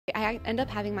I ended up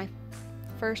having my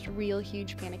first real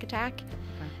huge panic attack.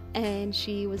 And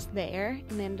she was there,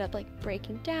 and they ended up like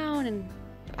breaking down, and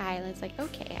I was like,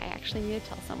 okay, I actually need to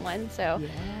tell someone. So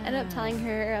I ended up telling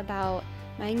her about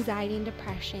my anxiety and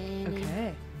depression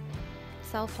and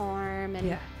self-harm,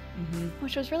 and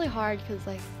which was really hard because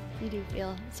like you do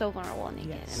feel so vulnerable and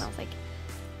naked. And I was like,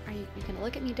 are you gonna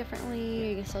look at me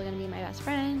differently? Are you still gonna be my best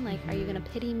friend? Like, are you gonna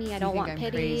pity me? I don't want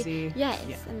pity. Crazy? Yes,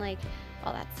 and like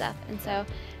all that stuff. And so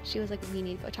she was like, we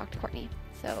need to go talk to Courtney.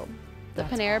 So the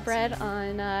Panera Bread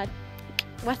on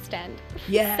West End.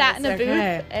 Sat in a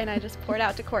booth, and I just poured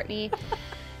out to Courtney,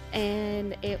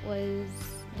 and it was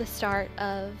the start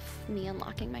of me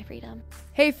unlocking my freedom.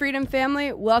 Hey, Freedom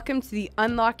family. Welcome to the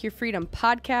Unlock Your Freedom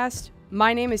podcast.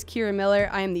 My name is Kira Miller.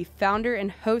 I am the founder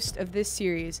and host of this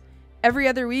series. Every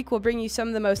other week, we'll bring you some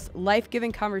of the most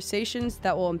life-giving conversations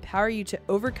that will empower you to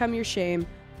overcome your shame,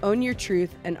 own your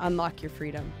truth, and unlock your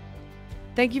freedom.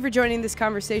 Thank you for joining this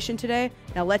conversation today.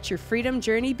 Now let your freedom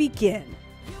journey begin.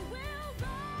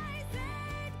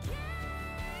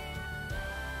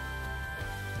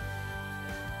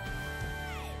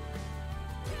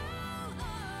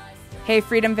 Hey,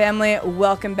 Freedom family.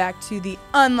 Welcome back to the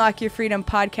Unlock Your Freedom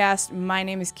podcast. My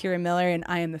name is Kira Miller, and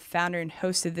I am the founder and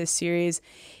host of this series.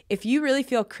 If you really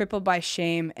feel crippled by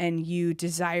shame and you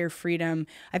desire freedom,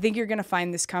 I think you're going to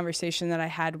find this conversation that I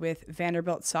had with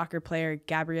Vanderbilt soccer player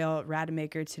Gabrielle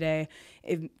Rademaker today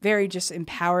very just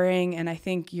empowering, and I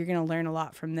think you're going to learn a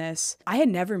lot from this. I had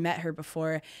never met her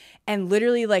before, and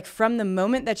literally like from the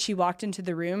moment that she walked into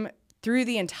the room, through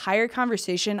the entire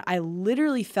conversation, I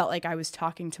literally felt like I was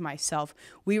talking to myself.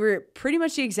 We were pretty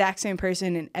much the exact same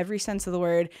person in every sense of the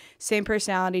word, same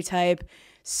personality type,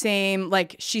 same,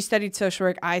 like she studied social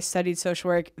work, I studied social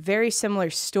work, very similar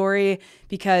story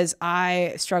because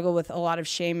I struggle with a lot of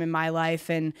shame in my life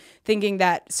and thinking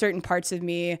that certain parts of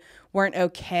me weren't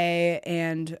okay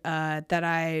and that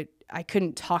I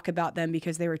couldn't talk about them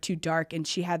because they were too dark, and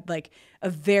she had like a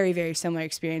very, very similar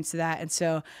experience to that. And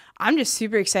so I'm just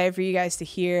super excited for you guys to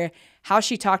hear how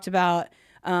she talked about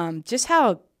just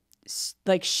how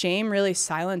like shame really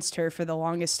silenced her for the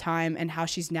longest time, and how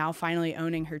she's now finally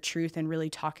owning her truth and really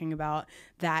talking about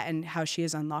that and how she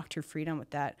has unlocked her freedom with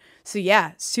that. So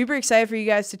yeah, super excited for you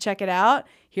guys to check it out.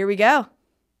 Here we go.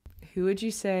 Who would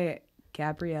you say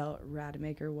Gabrielle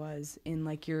Rademaker was in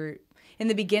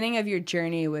the beginning of your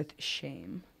journey with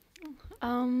shame?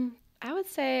 I would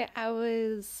say I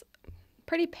was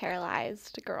pretty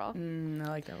paralyzed girl. I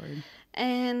like that word.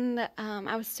 And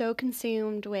I was so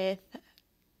consumed with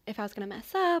if I was going to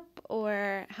mess up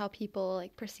or how people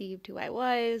like perceived who I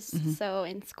was. So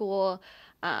in school,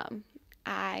 I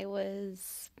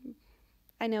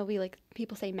know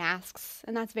people say masks,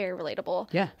 and that's very relatable.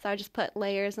 Yeah. So I just put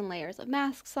layers and layers of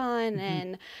masks on,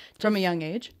 and from a young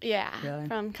age. Yeah.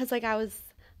 Really? Because I was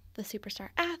the superstar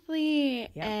athlete,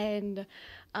 and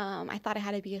I thought I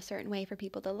had to be a certain way for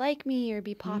people to like me or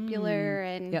be popular,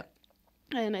 and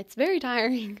it's very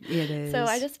tiring. It is. So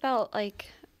I just felt like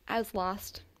I was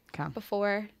lost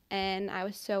before, and I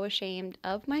was so ashamed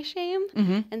of my shame,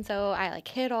 and so I like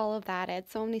hid all of that. I had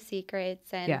so many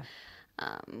secrets, and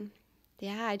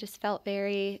I just felt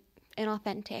very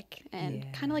inauthentic and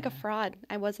kind of like a fraud.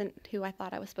 I wasn't who I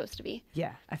thought I was supposed to be.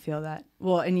 Yeah, I feel that.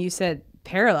 Well, and you said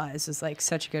paralyzed was like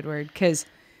such a good word, because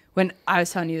when I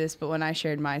was telling you this, but when I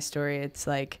shared my story, it's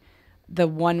like the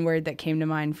one word that came to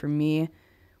mind for me.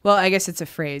 Well, I guess it's a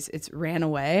phrase. It's ran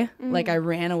away. Like I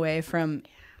ran away from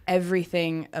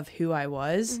everything of who I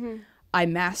was. I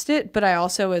masked it, but I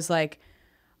also was like,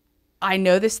 I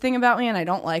know this thing about me and I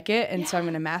don't like it, and so I'm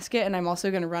going to mask it, and I'm also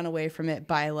going to run away from it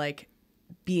by like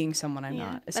being someone I'm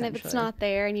not, essentially. And if it's not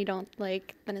there and you don't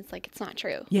like, then it's like it's not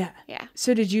true. Yeah.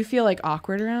 So did you feel like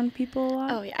awkward around people a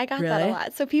lot? Oh yeah, I got that a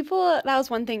lot. So that was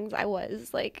one thing I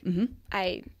was like,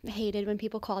 I hated when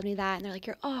people called me that, and they're like,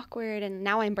 you're awkward, and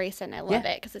now I embrace it and I love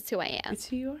it because it's who I am. It's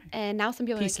who you are. And now some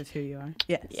people Piece of who you are.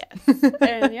 Yes. Yes. And so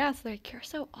they're like, you're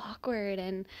so awkward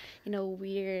and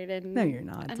weird, and no, you're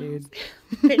not, dude.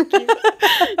 Thank you.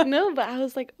 No, but I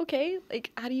was like, okay,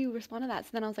 like how do you respond to that? So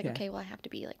then I was like, okay, well I have to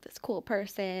be like this cool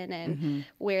person and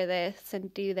wear this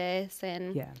and do this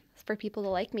and for people to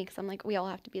like me, because I'm like, we all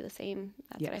have to be the same.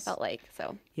 That's what I felt like.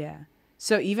 So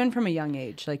so even from a young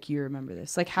age, like you remember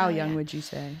this, like how young would you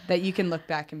say that you can look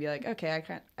back and be like, okay,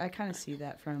 I kind of see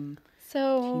that from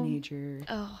teenager.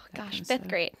 Oh gosh, fifth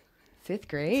grade. Fifth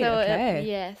grade. So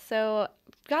okay. So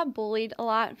got bullied a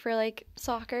lot for like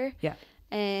soccer. Yeah.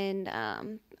 And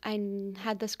I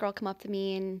had this girl come up to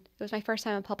me, and it was my first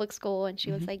time in public school, and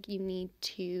she was like, you need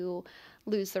to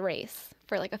lose the race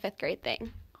for like a fifth grade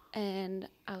thing. And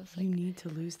I was like, you need to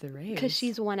lose the race. because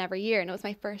she's won every year, and it was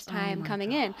my first time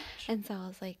coming in. Gosh. And so I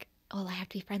was like, oh, I have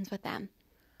to be friends with them.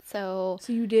 So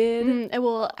you did?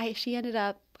 well, I ended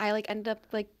up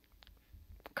like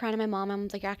crying to my mom. I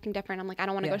was like, you're acting different. I'm like, I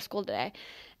don't want to go to school today.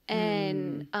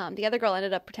 And the other girl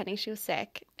ended up pretending she was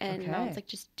sick, and I was like,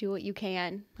 just do what you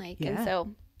can. Like, and so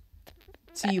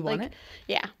you won it?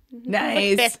 Yeah.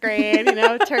 Nice. Like 5th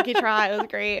grade, turkey trot. It was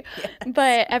great. Yes.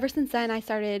 But ever since then, I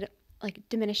started like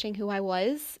diminishing who I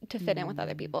was to fit in with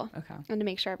other people. Okay. And to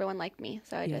make sure everyone liked me.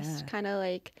 So I just kind of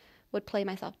like would play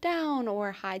myself down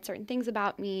or hide certain things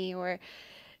about me or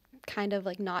kind of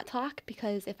like not talk,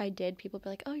 because if I did, people would be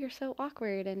like, oh, you're so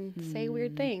awkward and say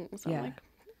weird things. So I'm like,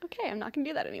 okay, I'm not going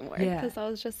to do that anymore. Because I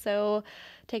was just so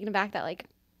taken aback that like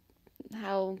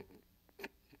how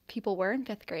people were in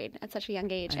 5th grade at such a young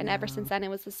age. And ever since then, it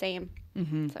was the same.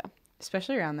 So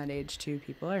especially around that age too,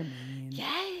 people are mean.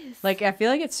 Yes. Like, I feel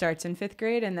like it starts in 5th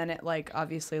grade and then it like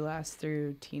obviously lasts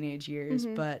through teenage years,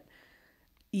 but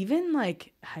even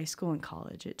like high school and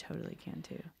college, it totally can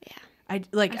too. Yeah.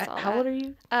 How old are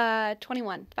you?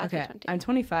 21. Okay. 22. I'm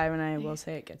 25 and I will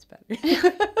say it gets better.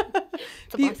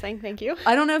 It's a blessing. Thank you.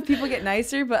 I don't know if people get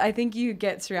nicer, but I think you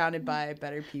get surrounded by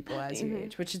better people as you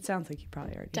age, which it sounds like you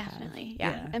probably already have. Definitely.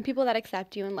 Yeah. And people that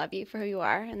accept you and love you for who you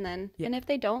are. And then, and if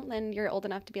they don't, then you're old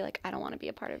enough to be like, I don't want to be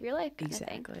a part of your life. Kind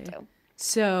Exactly. Of thing.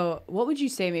 So what would you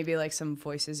say maybe like some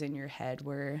voices in your head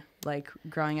were like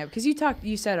growing up? Because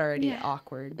you said already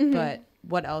awkward, but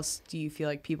what else do you feel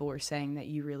like people were saying that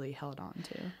you really held on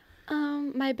to?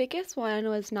 My biggest one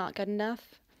was not good enough,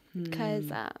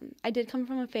 because I did come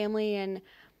from a family and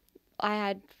I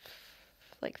had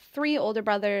like 3 older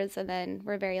brothers, and then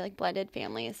we're very like blended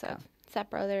families, so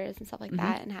stepbrothers and stuff like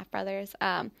that, and half brothers.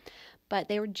 But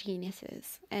they were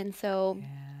geniuses, and so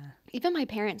even my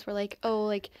parents were like, "Oh,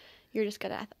 like you're just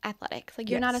good at athletics. Like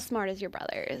you're not as smart as your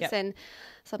brothers." And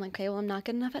so I'm like, "Okay, well I'm not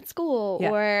good enough at school,"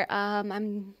 or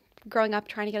I'm growing up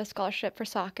trying to get a scholarship for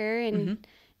soccer, and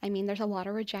I mean, there's a lot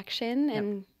of rejection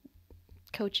and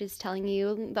coaches telling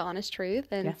you the honest truth,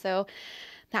 and so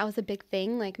that was a big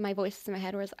thing. Like my voices in my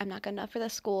head was, I'm not good enough for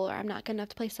this school, or I'm not good enough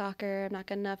to play soccer, I'm not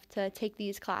good enough to take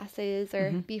these classes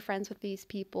or be friends with these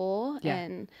people.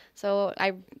 And so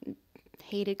I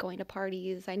hated going to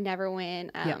parties. I never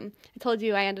went. I told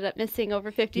you I ended up missing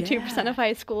over 52% of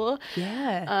high school. So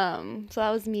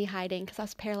that was me hiding, because I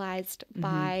was paralyzed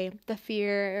by the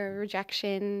fear,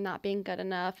 rejection, not being good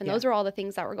enough. And those were all the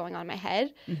things that were going on in my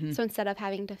head. So instead of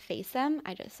having to face them,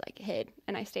 I just like hid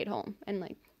and I stayed home and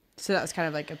like. So that was kind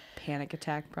of like a panic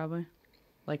attack, probably,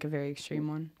 like a very extreme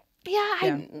one.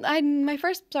 I my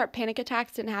first panic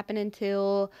attacks didn't happen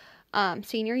until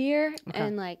senior year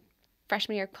and like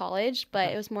freshman year of college,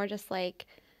 but it was more just like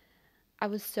I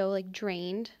was so like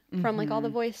drained from like all the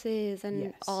voices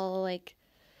and all like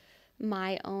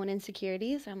my own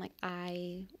insecurities. I'm like,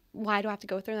 why do I have to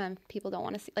go through them? People don't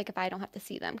want to see, like if I don't have to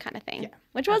see them, kind of thing.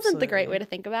 Which wasn't the great way to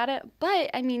think about it, but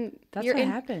I mean, that's what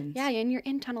happens. Yeah, and you're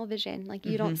in tunnel vision. Like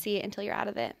you don't see it until you're out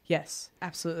of it. Yes,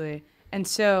 absolutely. And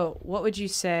so, what would you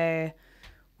say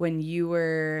when you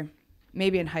were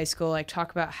maybe in high school? Like,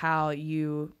 talk about how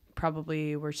you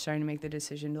probably were starting to make the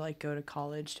decision to like go to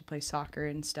college to play soccer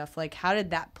and stuff. Like, how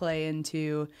did that play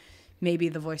into maybe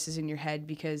the voices in your head?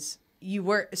 Because you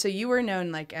were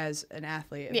known like as an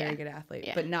athlete, a very good athlete,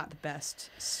 but not the best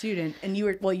student. And you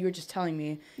were just telling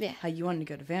me how you wanted to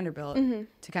go to Vanderbilt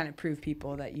to kind of prove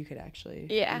people that you could actually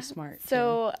be smart.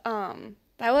 So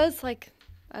I was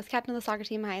captain of the soccer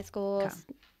team in high school,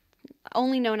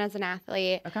 only known as an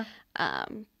athlete.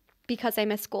 Because I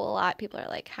miss school a lot, people are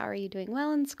like, how are you doing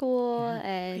well in school?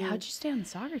 And how'd you stay on the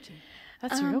soccer team?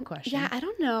 That's the real question. Yeah, I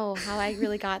don't know how I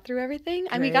really got through everything.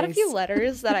 I mean, got a few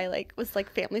letters that I like was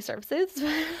like family services.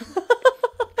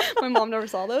 My mom never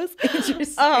saw those.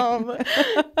 Interesting.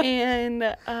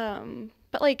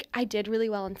 But like I did really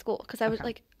well in school, because I was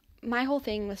like, my whole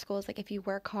thing with school is like, if you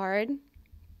work hard,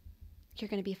 you're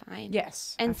going to be fine.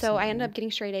 Yes. And so I ended up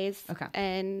getting straight A's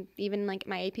and even like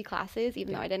my AP classes,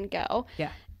 even though I didn't go.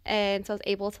 And so I was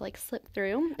able to like slip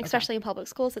through, especially in public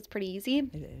schools. It's pretty easy.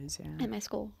 It is, yeah. And my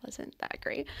school wasn't that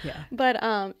great. Yeah. But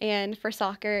and for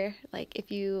soccer, like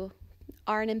if you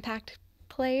are an impact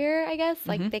player, I guess,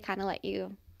 like they kind of let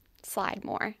you slide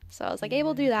more. So I was like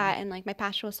able to do that, and like my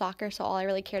passion was soccer, so all I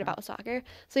really cared about was soccer.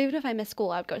 So even if I missed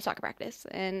school, I would go to soccer practice,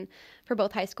 and for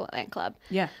both high school and club.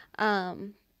 Yeah.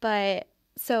 But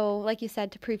so like you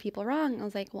said, to prove people wrong, I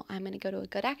was like, well, I'm going to go to a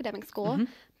good academic school,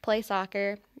 play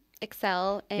soccer,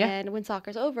 excel, and when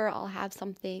soccer's over, I'll have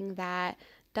something that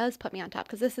does put me on top,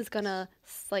 because this is gonna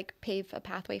like pave a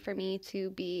pathway for me to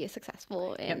be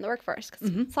successful in the workforce,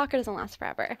 because soccer doesn't last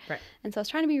forever. Right. And so I was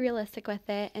trying to be realistic with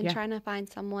it and trying to find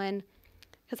someone,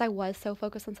 because I was so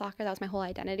focused on soccer, that was my whole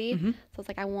identity. So it's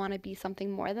like, I want to be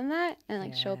something more than that, and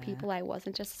like show people I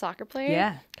wasn't just a soccer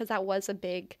player, because that was a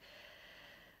big,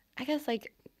 I guess,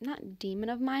 like, not demon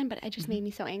of mine, but it just made me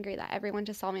so angry that everyone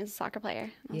just saw me as a soccer player.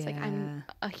 I was like, I'm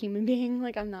a human being.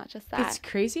 Like, I'm not just that. It's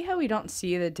crazy how we don't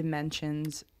see the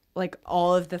dimensions, like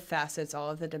all of the facets,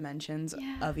 all of the dimensions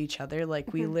of each other.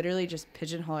 Like, we literally just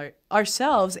pigeonhole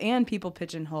ourselves, and people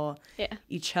pigeonhole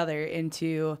each other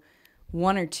into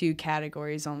one or two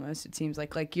categories almost, it seems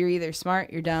like. Like, you're either smart,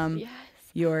 you're dumb,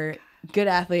 you're good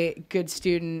athlete, good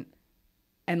student,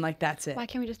 and like, that's it. Why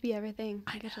can't we just be everything?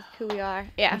 Like, that's just who we are.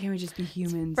 Yeah. Why can't we just be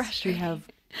humans? We have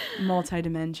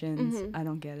multi-dimensions. I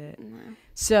don't get it. No.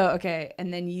 So, okay,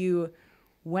 and then you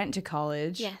went to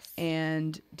college. Yes.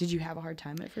 And did you have a hard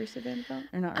time at first at Vanderbilt,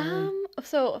 or not really?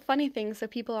 So funny thing. So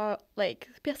people are like,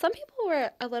 some people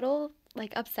were a little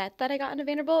like upset that I got into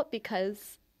Vanderbilt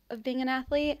because of being an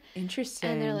athlete. Interesting.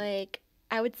 And they're like,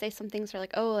 I would say some things are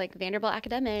like, oh, like Vanderbilt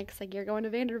academics, like you're going to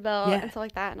Vanderbilt and stuff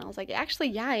like that. And I was like, actually,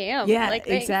 yeah, I am. Yeah, like,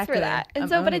 thanks exactly. for that. And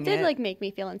but it did like make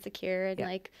me feel insecure and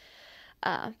like,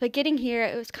 but getting here,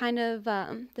 it was kind of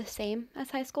the same as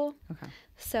high school. Okay.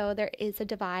 So there is a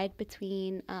divide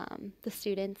between the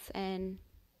students and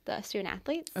the student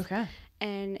athletes. Okay.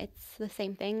 And it's the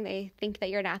same thing. They think that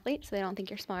you're an athlete, so they don't think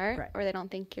you're smart, or they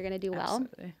don't think you're going to do well.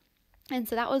 Absolutely. And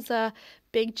so that was a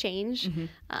big change.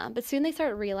 But soon they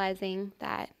started realizing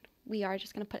that we are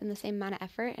just going to put in the same amount of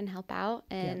effort and help out,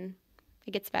 and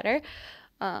it gets better.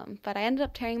 But I ended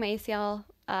up tearing my ACL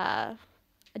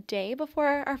a day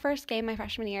before our first game my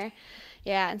freshman year.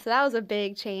 Yeah, and so that was a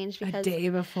big change because... A day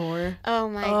before? Oh,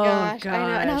 my gosh. I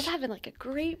know. And I was having, like, a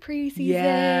great preseason,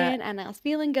 and I was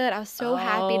feeling good. I was so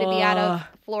happy to be out of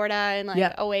Florida and,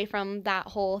 like, away from that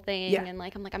whole thing. And,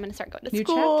 like, I'm going to start going to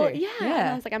school. Chapter. Yeah. And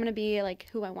I was like, I'm going to be, like,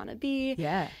 who I want to be.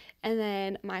 Yeah. And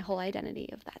then my whole identity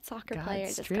of that soccer player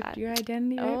just got... your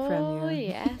identity right from you. Oh,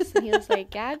 yes. And he was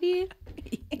like, Gabby,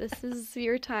 this is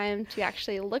your time to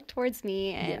actually look towards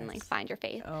me and, like, find your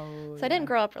faith. So I didn't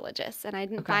grow up religious, and I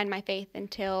didn't find my faith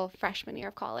until freshman year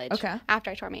of college.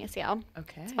 After I tore my ACL.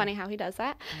 It's funny how he does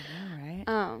that. I know,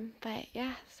 right? But,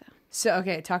 yeah, So,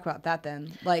 okay, talk about that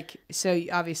then. Like, so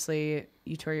obviously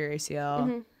you tore your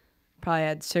ACL, probably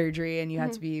had surgery, and you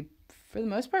had to be... For the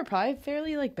most part, probably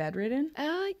fairly, like, bedridden?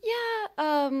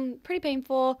 Pretty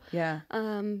painful. Yeah.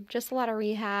 Just a lot of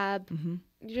rehab.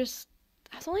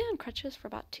 I was only on crutches for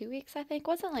about 2 weeks, I think.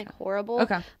 Wasn't, like, horrible.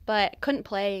 But couldn't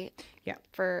play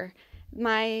for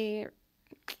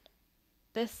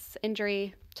this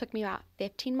injury took me about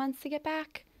 15 months to get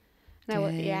back. And so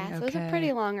it was a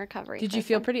pretty long recovery. Did you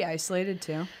feel pretty isolated,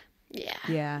 too? Yeah.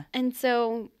 Yeah. And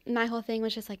so my whole thing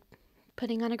was just, like,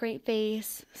 putting on a great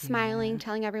face, smiling,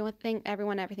 telling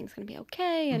everyone everything's going to be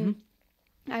okay. And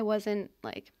I wasn't,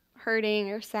 like,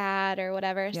 hurting or sad or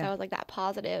whatever. So I was, like, that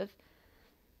positive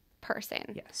person.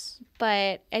 Yes.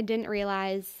 But I didn't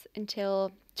realize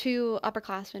until 2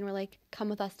 upperclassmen were, like, come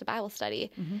with us to Bible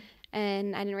study.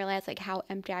 And I didn't realize, like, how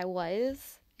empty I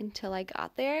was until I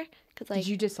got there. Like, did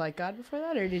you dislike God before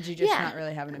that, or did you just not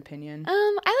really have an opinion?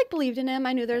 I, like, believed in him.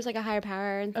 I knew there was, like, a higher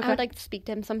power, and I would, like, speak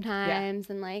to him sometimes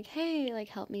and, like, hey, like,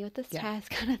 help me with this test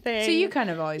kind of thing. So you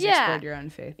kind of always explored your own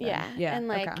faith then. Yeah. And,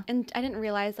 like, and I didn't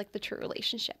realize, like, the true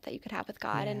relationship that you could have with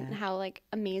God and how, like,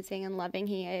 amazing and loving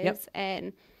he is.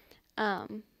 And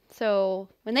so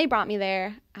when they brought me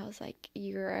there, I was like,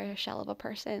 you're a shell of a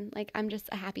person. Like, I'm just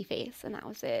a happy face, and that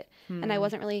was it. And I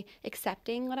wasn't really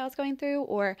accepting what I was going through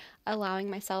or allowing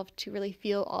myself to really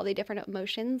feel all the different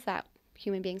emotions that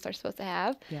human beings are supposed to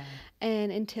have. And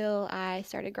until I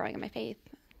started growing in my faith.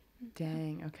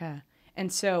 Dang, okay. And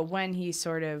so when he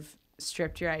sort of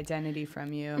stripped your identity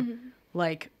from you,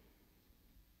 like,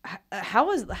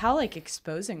 how like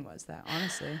exposing was that,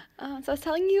 honestly? So I was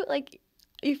telling you, like,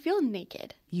 you feel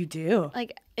naked. You do.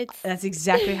 Like, that's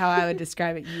exactly how I would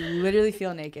describe it. You literally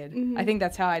feel naked. I think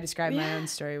that's how I describe my own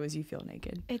story, was you feel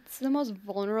naked. It's the most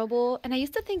vulnerable. And I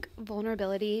used to think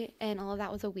vulnerability and all of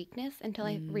that was a weakness until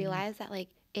I realized that, like,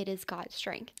 it is God's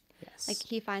strength. Yes. Like,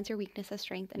 he finds your weakness as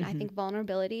strength. And I think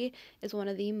vulnerability is one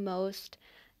of the most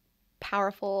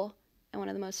powerful and one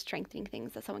of the most strengthening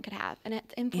things that someone could have. And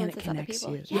it influences other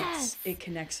people. Yes. It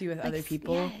connects you with other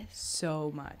people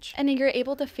so much. And you're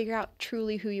able to figure out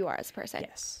truly who you are as a person.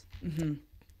 Yes.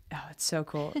 Oh, it's so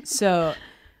cool. So,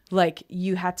 like,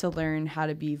 you had to learn how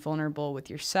to be vulnerable with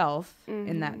yourself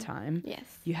in that time. Yes.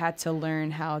 You had to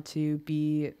learn how to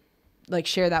be, like,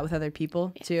 share that with other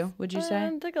people too, would you say?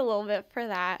 It took a little bit for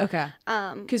that. Okay.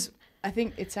 Because I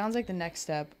think it sounds like the next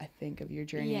step, I think, of your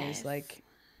journey is like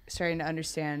starting to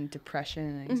understand depression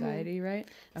and anxiety, right?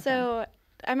 Okay. So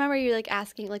I remember you like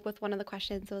asking, like with one of the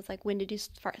questions, it was like, when did you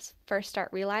first start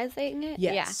realizing it?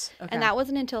 Yes. Yeah. Okay. And that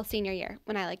wasn't until senior year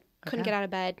when I like couldn't get out of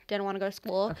bed, didn't want to go to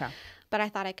school. Okay. But I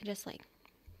thought I could just like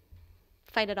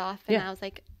fight it off. And I was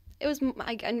like, it was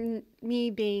like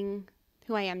me being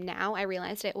who I am now. I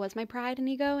realized it was my pride and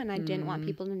ego, and I didn't want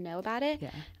people to know about it. Yeah.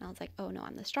 And I was like, oh no,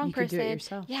 I'm the strong person. You could do it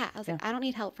yourself. Yeah. I was like, I don't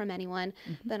need help from anyone.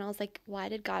 Then I was like, why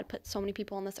did God put so many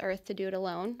people on this earth to do it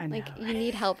alone? I know. Like, you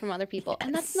need help from other people.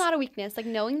 And that's not a weakness. Like,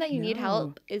 knowing that you need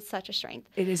help is such a strength.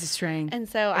 It is a strength. And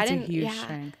so it's a huge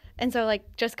strength. And so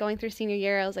like just going through senior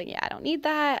year, I was like, I don't need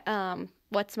that.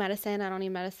 What's medicine? I don't need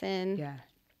medicine.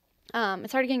 Yeah. It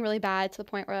started getting really bad to the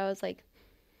point where I was like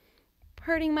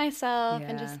hurting myself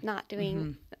and just not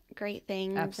doing great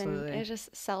things. Absolutely. And it was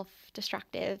just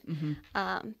self-destructive.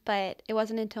 But it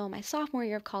wasn't until my sophomore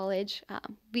year of college,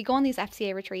 we go on these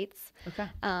FCA retreats. Okay.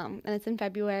 And it's in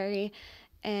February.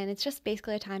 And it's just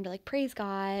basically a time to like praise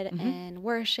God and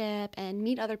worship and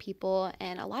meet other people.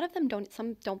 And a lot of them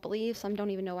some don't believe, some don't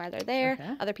even know why they're there.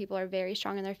 Okay. Other people are very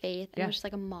strong in their faith. And it was just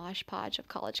like a mosh podge of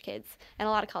college kids and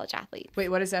a lot of college athletes. Wait,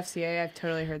 what is FCA? I've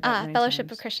totally heard that many Fellowship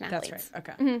times. of Christian Athletes. That's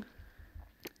right. Okay.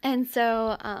 And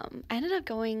so I ended up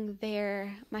going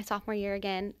there my sophomore year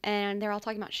again, and they're all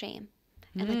talking about shame.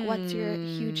 And like, what's your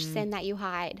huge sin that you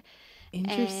hide?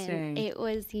 Interesting. And it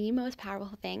was the most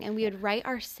powerful thing. And we would write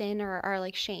our sin or our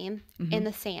like shame in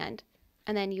the sand,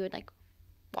 and then you would like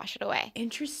wash it away.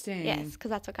 Interesting. Yes, because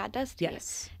that's what God does to you.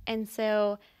 And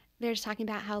so they're just talking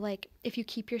about how like if you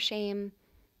keep your shame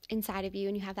inside of you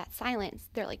and you have that silence,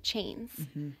 they're like chains.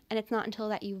 And it's not until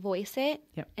that you voice it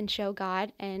and show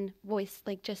God and voice,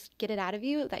 like just get it out of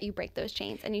you, that you break those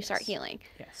chains and you start healing.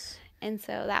 And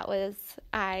so that was,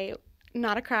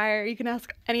 not a crier. You can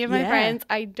ask any of my friends.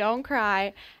 I don't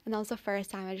cry. And that was the first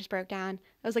time I just broke down.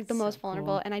 It was like the most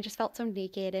vulnerable. Cool. And I just felt so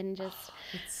naked and just.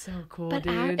 It's so cool, but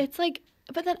dude. It's like,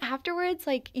 but then afterwards,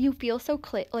 like you feel so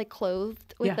like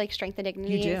clothed with like strength and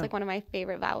dignity. You do. It's like one of my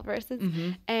favorite Bible verses.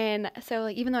 And so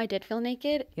like even though I did feel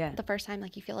naked, the first time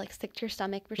like you feel like sick to your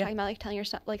stomach. We're talking about like telling your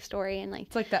like story and like.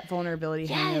 It's like that vulnerability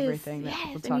hangover thing that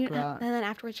people talk about. And then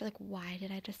afterwards you're like, why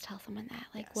did I just tell someone that?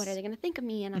 Like, what are they gonna think of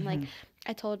me? And I'm like,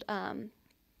 I told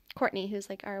Courtney, who's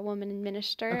like our woman in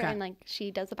minister, and like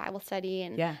she does a Bible study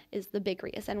and is the big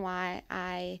reason why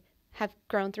I have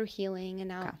grown through healing, and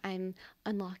now I'm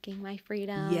unlocking my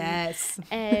freedom. Yes.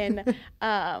 And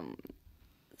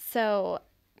so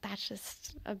that's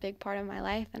just a big part of my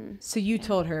life. And so you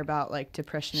told her about like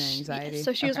depression and anxiety.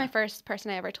 So she was my first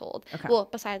person I ever told. Well,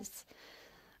 besides.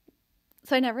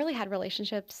 So I never really had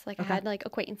relationships. Like I had like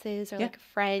acquaintances or like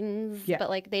friends, but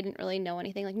like they didn't really know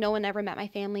anything. Like no one ever met my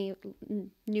family,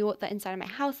 knew what the inside of my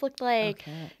house looked like.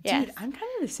 Dude, I'm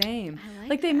kind of the same.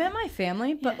 Like they met my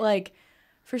family, but like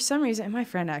for some reason, and my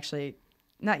friend actually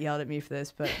not yelled at me for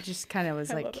this, but just kind of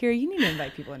was like, Kira, you need to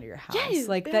invite people into your house.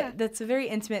 That's a very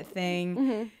intimate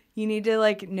thing. You need to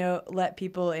like let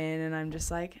people in, and I'm just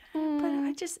like,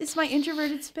 but it's my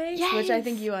introverted space, which I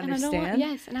think you understand.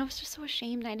 And I was just so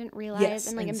ashamed. I didn't realize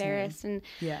and like embarrassed, and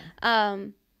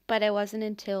but it wasn't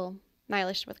until my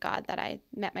relationship with God that I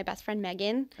met my best friend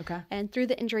Megan. And through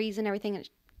the injuries and everything, it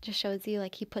just shows you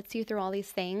like He puts you through all these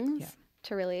things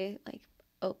to really like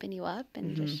open you up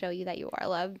and just show you that you are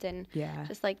loved and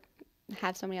just like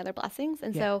have so many other blessings.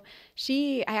 And so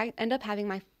I ended up having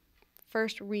my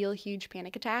first real huge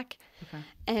panic attack,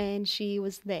 and she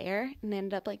was there and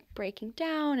ended up like breaking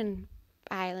down, and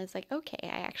I was like, okay, I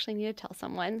actually need to tell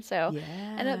someone. So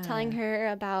I ended up telling her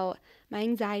about my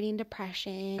anxiety and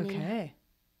depression and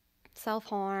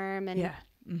self-harm, and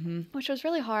which was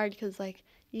really hard because like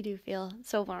you do feel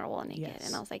so vulnerable and naked.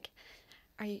 And I was like,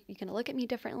 are you gonna look at me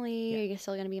differently? Are you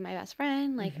still gonna be my best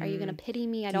friend? Like, are you gonna pity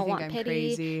me? I don't want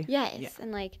pity. Crazy? Yes.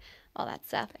 And like all that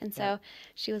stuff. And so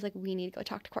she was like, we need to go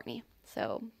talk to Courtney.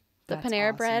 So the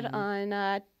Panera Bread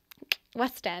on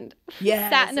West End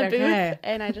sat in a booth,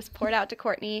 and I just poured out to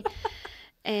Courtney,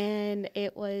 and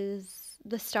it was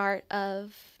the start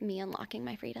of me unlocking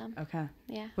my freedom.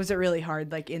 Was it really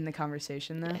hard, like in the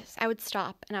conversation though? Yes. I would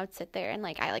stop and I would sit there and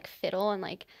like I like fiddle and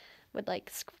like would like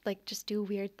just do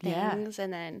weird things,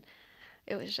 and then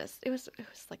it was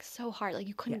like so hard, like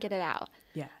you couldn't get it out.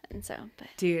 And so, but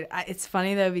dude, it's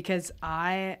funny though because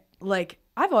I've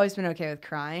always been okay with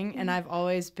crying, and I've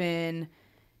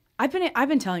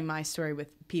been telling my story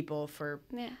with people for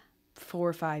 4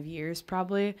 or 5 years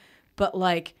probably, but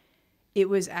like it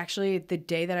was actually the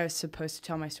day that I was supposed to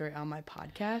tell my story on my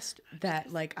podcast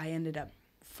that like I ended up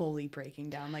fully breaking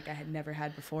down like I had never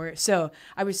had before. So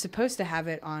I was supposed to have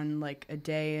it on like a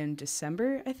day in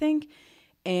December, I think.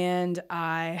 And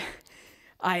I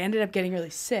ended up getting really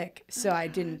sick. So I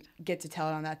didn't get to tell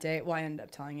it on that day. Well, I ended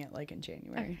up telling it like in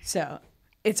January. Okay. So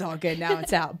it's all good now.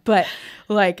 It's out. But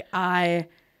like I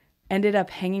ended up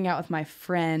hanging out with my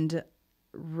friend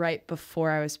right before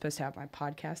I was supposed to have my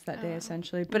podcast that day,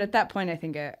 essentially. But at that point, I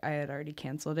think I had already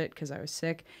canceled it because I was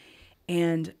sick.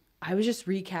 And I was just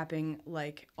recapping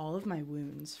like all of my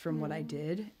wounds from what I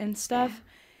did and stuff.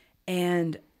 Yeah.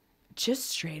 And just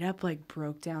straight up like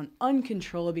broke down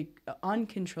uncontrollably,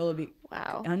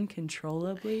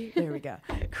 there we go,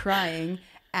 crying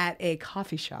at a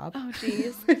coffee shop. Oh,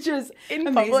 geez. Which is in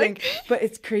amazing. Public. But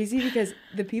it's crazy because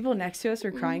the people next to us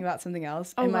were crying about something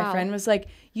else. And my friend was like,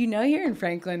 you know, you're in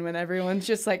Franklin when everyone's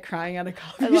just like crying at a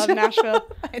coffee shop. I love Nashville.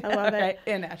 I know, I love it. Right?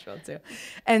 In Nashville too.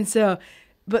 And so,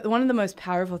 but one of the most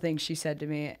powerful things she said to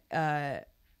me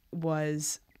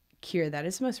was, Kira, that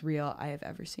is the most real I have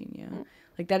ever seen you.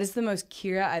 Like, that is the most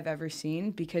Kira I've ever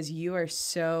seen because you are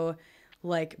so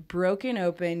like broken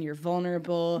open, you're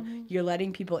vulnerable, you're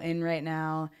letting people in right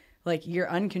now, like you're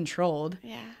uncontrolled,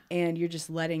 and you're just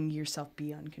letting yourself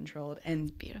be uncontrolled. And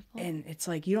it's beautiful. And it's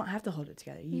like you don't have to hold it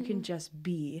together. You can just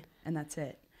be, and that's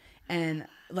it. And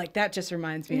like that just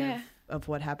reminds me of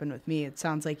what happened with me. It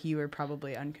sounds like you were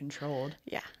probably uncontrolled.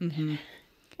 Yeah.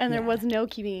 And there was no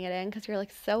keeping it in because you're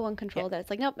like so uncontrolled that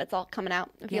it's like, nope, it's all coming out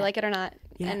if you like it or not.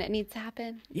 And it needs to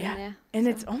happen. And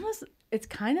it's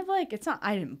kind of like, it's not,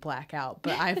 I didn't black out,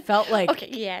 but I felt like. Okay,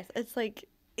 yes. It's like.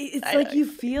 It's like you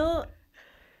feel,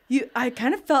 I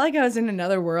kind of felt like I was in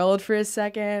another world for a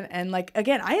second. And like,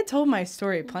 again, I had told my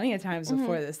story plenty of times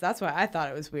before this. That's why I thought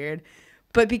it was weird.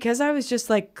 But because I was just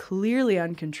like clearly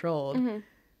uncontrolled,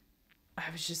 I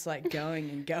was just like going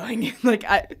and going. Like,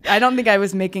 I don't think I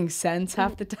was making sense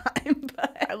half the time.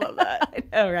 But I love that.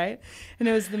 I know, right? And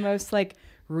it was the most like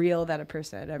real that a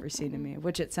person had ever seen in me,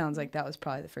 which it sounds like that was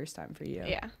probably the first time for you.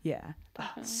 Yeah. Oh,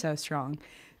 so strong.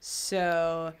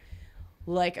 So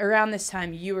like around this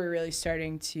time you were really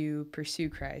starting to pursue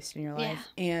Christ in your life.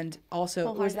 And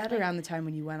also was that around the time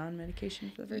when you went on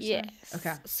medication for the first time?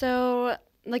 Okay. So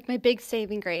like my big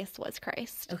saving grace was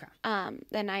Christ. Okay.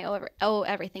 Then I owe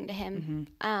everything to him.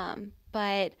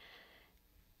 But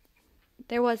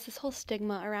there was this whole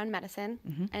stigma around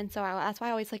medicine. And so that's why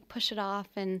I always like push it off.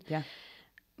 And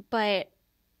but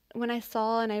when I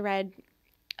saw and I read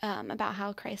about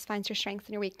how Christ finds your strengths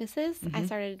and your weaknesses, I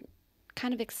started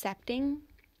kind of accepting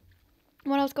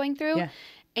what I was going through.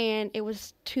 And it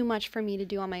was too much for me to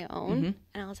do on my own.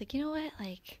 And I was like, you know what?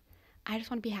 Like, I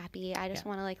just want to be happy. I just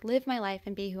want to like live my life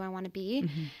and be who I want to be.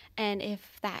 And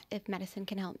if medicine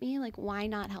can help me, like, why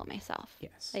not help myself?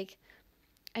 Like,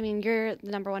 I mean, you're the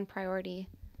number one priority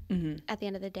at the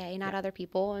end of the day, not other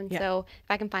people. And so if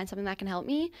I can find something that can help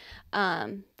me,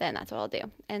 then that's what I'll do.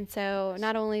 And so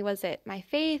not only was it my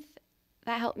faith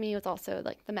that helped me, it was also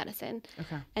like the medicine.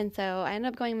 And so I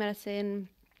ended up going medicine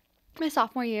my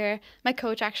sophomore year. My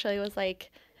coach actually was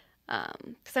like,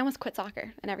 because I almost quit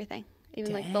soccer and everything.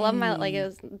 Even like the love of my, like it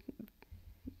was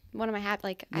one of my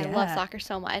I love soccer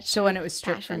so much. So when it was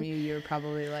stripped from you, you were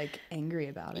probably like angry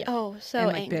about it. Oh, so and,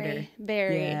 like, angry. Bitter.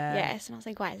 Very. Yes. And I was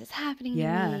like, why is this happening to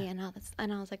me? And all this,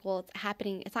 and I was like, well,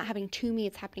 it's not happening to me,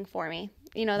 it's happening for me.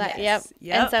 You know that? Yep.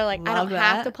 And so like I don't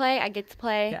have to play, I get to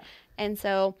play. And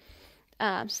so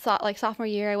like sophomore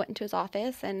year I went into his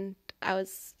office and I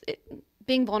was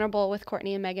being vulnerable with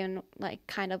Courtney and Megan, like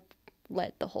kind of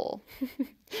led the whole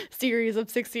series of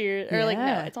 6 years, or like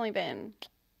no, it's only been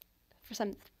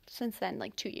since then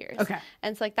like 2 years. Okay.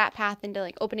 And it's like that path into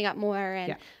like opening up more,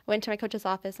 and went to my coach's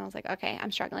office and I was like, okay,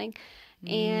 I'm struggling.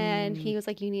 And he was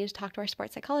like, you need to talk to our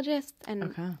sports psychologist. And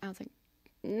I was like,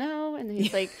 no. And then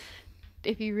he's like,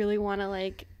 if you really want to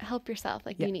like help yourself,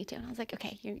 like you need to. And I was like,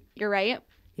 okay, you're right.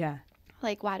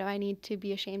 Like, why do I need to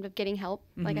be ashamed of getting help?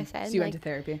 Like I said. So you went to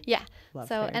therapy? Love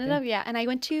so therapy. Ended up, and I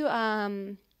went to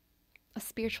a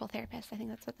spiritual therapist. I think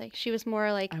that's what she was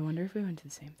more like. I wonder if we went to the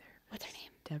same therapist. What's her name?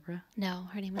 Deborah? No,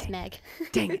 her name was Meg.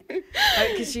 Dang it.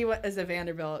 Because she was a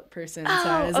Vanderbilt person. So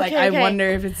I was I wonder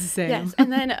if it's the same. Yes.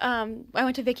 And then I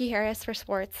went to Vicki Harris for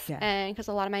sports. And because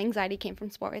a lot of my anxiety came from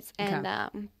sports.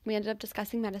 And we ended up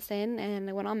discussing medicine, and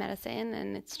I went on medicine,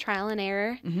 and it's trial and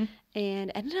error,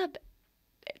 and ended up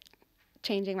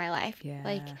changing my life.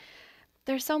 Like,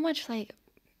 there's so much like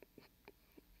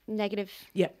negative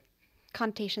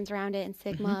connotations around it and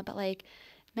stigma, but like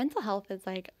mental health is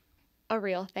like a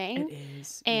real thing. It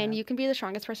is. And you can be the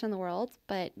strongest person in the world,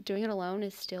 but doing it alone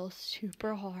is still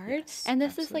super hard. Yes, and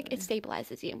this absolutely. is like, it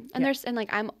stabilizes you. And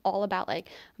like, I'm all about like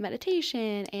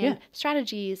meditation and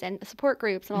strategies and support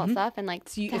groups and all that stuff. And like,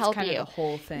 so to help kind you. of the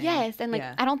whole thing. Yes. And like,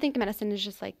 I don't think medicine is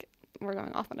just like, we're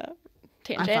going off on a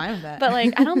tangent. I'm fine with that. But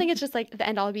like, I don't think it's just like the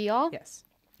end all be all. Yes.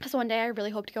 So one day I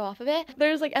really hope to go off of it.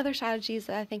 There's like other strategies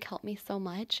that I think help me so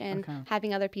much, and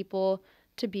having other people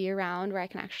to be around where I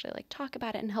can actually like talk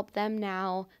about it and help them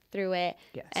now through it.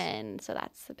 Yes. And so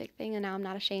that's the big thing. And now I'm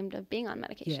not ashamed of being on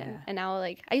medication. Yeah. And now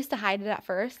like I used to hide it at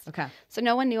first. Okay. So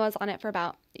no one knew I was on it for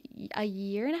about a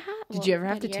year and a half. Did you ever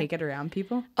have to take it around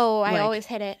people? Oh, I always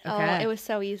hid it. Okay. Oh, it was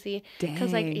so easy.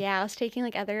 Because like, I was taking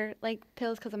like other like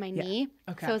pills because of my knee.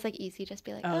 Okay. So it was like easy just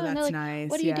be like, oh, and that's they're like, nice.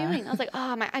 what are you doing? I was like,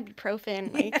 oh, my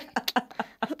ibuprofen. Like,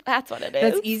 that's what it is.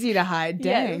 That's easy to hide.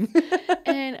 Dang.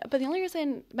 Yes. But the only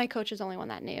reason my coach is the only one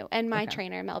that knew, and my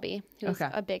trainer Melby, who was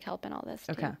a big help in all this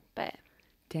too. But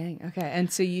dang. Okay.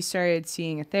 And so you started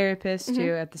seeing a therapist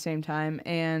too at the same time,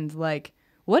 and like,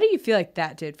 what do you feel like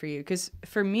that did for you? Because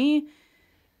for me,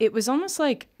 it was almost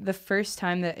like the first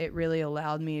time that it really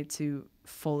allowed me to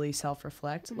fully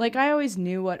self-reflect. Like, I always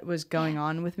knew what was going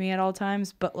on with me at all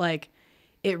times, but like,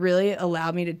 it really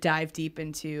allowed me to dive deep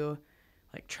into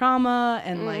like trauma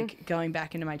and like going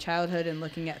back into my childhood and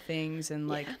looking at things and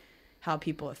like how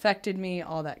people affected me,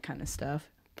 all that kind of stuff.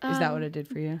 Is that what it did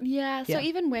for you? Yeah. So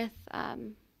even with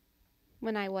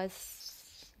when I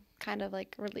was kind of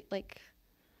like really like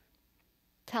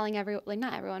telling everyone, like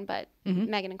not everyone, but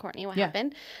Megan and Courtney what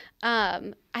happened,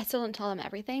 I still didn't tell them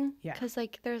everything. Yeah. Because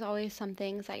like there's always some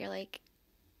things that you're like,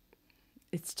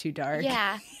 it's too dark.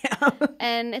 Yeah.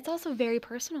 And it's also very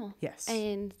personal. Yes.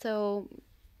 And so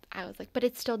I was like, but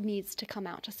it still needs to come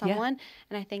out to someone.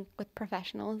 And I think with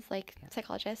professionals like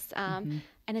psychologists, and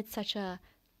it's such a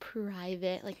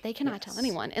private, like they cannot tell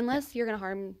anyone unless you're going to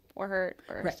harm or hurt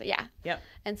or so, Yep.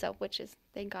 And so, which is,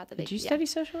 thank God that Did you study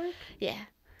social work? Yeah.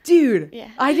 Dude.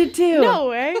 Yeah. I did too. No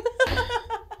way.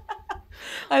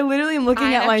 I literally am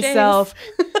looking at myself.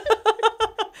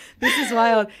 This is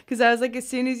wild, because I was like, as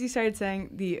soon as you started saying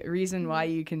the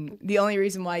only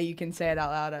reason why you can say it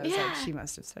out loud, I was like, she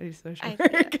must have studied social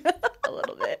work. A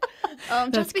little bit.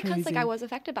 Just because crazy. like I was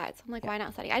affected by it, so I'm like, why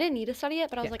not study? I didn't need to study it,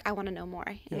 but I was like, I want to know more.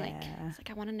 And like, it's like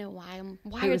I want to know why.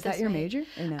 Why was that your major?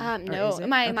 Or no, no,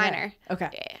 my minor. Okay.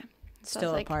 Yeah. So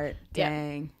still a part.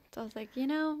 Dang. So I was like,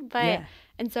 but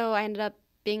and so I ended up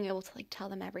being able to like tell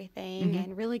them everything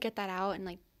and really get that out and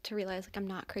like to realize like I'm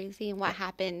not crazy and what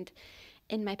happened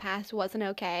in my past wasn't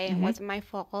okay and wasn't my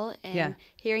fault, and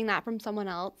hearing that from someone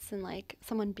else and like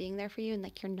someone being there for you and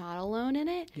like you're not alone in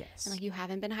it, and like you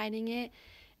haven't been hiding it,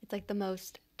 it's like the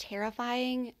most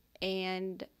terrifying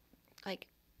and like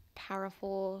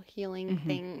powerful healing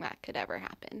thing that could ever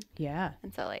happen. Yeah.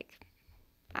 And so like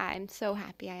I'm so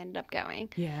happy I ended up going.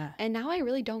 Yeah. And now I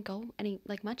really don't go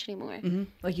much anymore.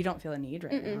 Like you don't feel a need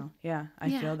right now. Yeah, I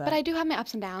feel that. But I do have my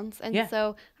ups and downs, and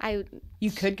so you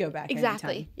could go back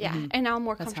exactly. Anytime. Yeah. And now I'm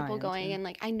more comfortable going, and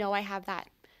like I know I have that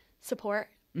support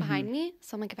behind me.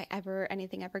 So I'm like, if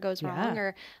anything ever goes wrong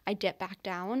or I dip back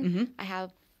down, I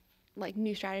have like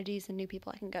new strategies and new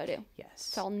people I can go to. Yes.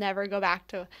 So I'll never go back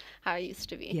to how I used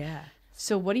to be. Yeah.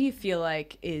 So what do you feel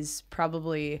like is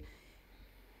probably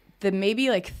the maybe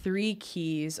like 3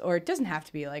 keys, or it doesn't have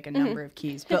to be like a number of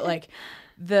keys, but like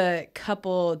the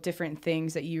couple different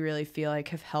things that you really feel like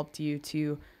have helped you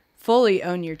to fully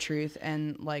own your truth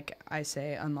and, like I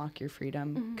say, unlock your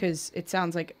freedom? Because it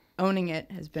sounds like owning it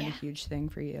has been a huge thing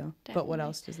for you. Definitely. But what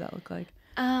else does that look like?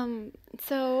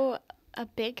 So a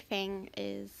big thing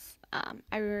is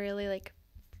I really like,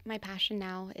 my passion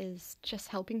now is just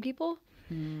helping people.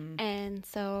 And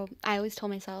so I always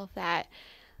told myself that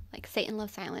like Satan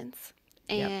loves silence.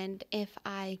 And if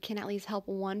I can at least help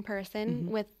one person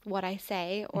with what I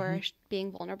say or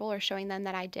being vulnerable or showing them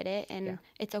that I did it and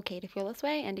it's okay to feel this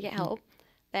way and to get help,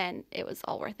 then it was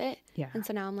all worth it. Yeah. And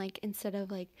so now I'm like, instead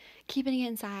of like keeping it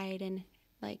inside and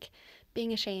like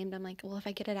being ashamed, I'm like, well, if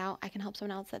I get it out, I can help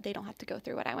someone else that they don't have to go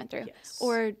through what I went through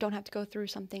or don't have to go through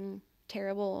something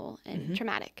terrible and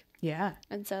traumatic. Yeah.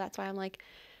 And so that's why I'm like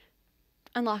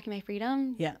unlocking my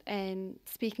freedom and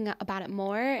speaking about it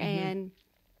more and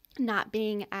not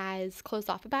being as closed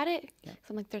off about it. So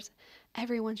I'm like,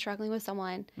 everyone's struggling with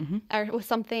someone or with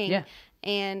something. Yeah.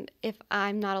 And if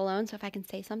I'm not alone, so if I can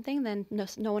say something, then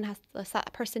no one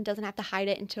that person doesn't have to hide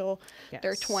it until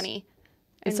they're 20.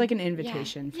 It's like an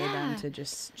invitation for them to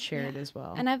just share it as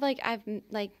well. And I've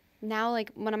now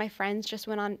like one of my friends just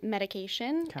went on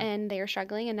medication and they were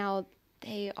struggling, and now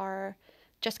they are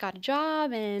just got a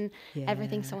job and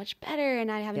everything's so much better.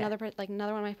 And I have another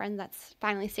one of my friends that's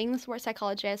finally seeing the sports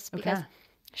psychologist because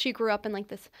she grew up in like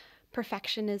this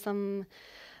perfectionism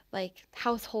like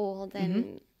household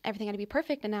and everything had to be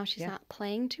perfect, and now she's not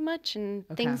playing too much and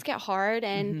things get hard,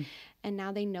 and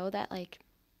now they know that like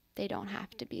they don't have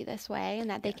to be this way and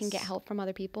that they can get help from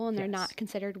other people, and they're not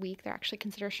considered weak, they're actually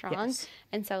considered strong.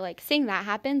 And so like seeing that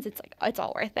happens, it's like it's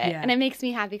all worth it. And it makes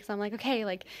me happy because I'm like, okay,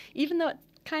 like even though it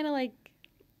kind of like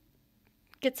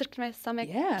gets to my stomach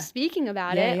speaking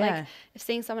about it, like if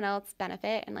seeing someone else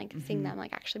benefit and like seeing them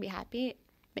like actually be happy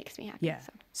makes me happy.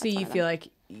 So you feel like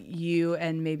you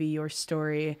and maybe your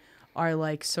story are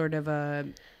like sort of a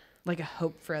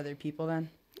hope for other people then?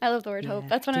 I love the word hope.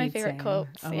 That's one of my favorite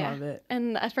quotes. I love it.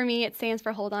 And for me, it stands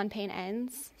for hold on, pain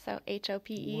ends. So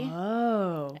HOPE.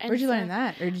 Whoa. Where'd you learn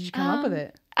that? Or did you come up with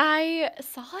it? I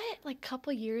saw it like a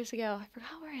couple years ago. I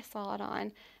forgot where I saw it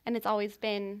on. And it's always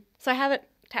been, so I have it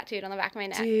tattooed on the back of my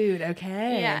neck. Dude,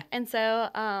 okay. Yeah. And so.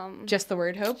 Just the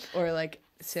word hope, or like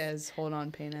it says hold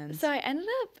on, pain ends? So I ended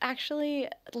up actually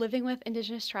living with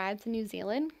indigenous tribes in New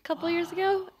Zealand a couple years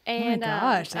ago. And, oh my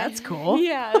gosh, that's cool.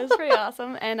 Yeah, it was pretty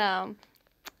awesome. And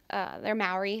they're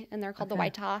Maori, and they're called the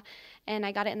Waitaha. And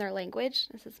I got it in their language.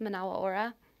 This is Manawa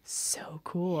Ora. So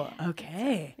cool.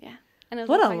 Okay. So, yeah. And it was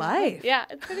what a life. Yeah,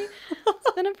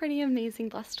 it's been a pretty amazing,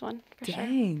 blessed one, for sure.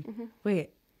 Dang. Wait.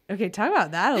 Okay, talk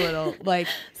about that a little. Like,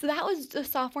 so that was the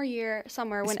sophomore year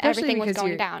summer when everything was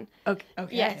going down. Okay.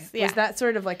 Yes. Yeah. Was that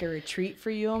sort of like a retreat for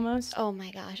you almost? Oh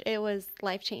my gosh, it was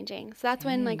life-changing. So that's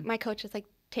when like my coach was like,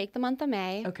 take the month of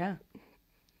May. Okay.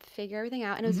 Figure everything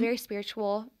out. And it was very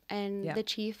spiritual. And the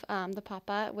chief, the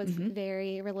papa, was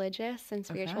very religious and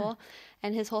spiritual. Okay.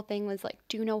 And his whole thing was like,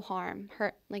 do no harm,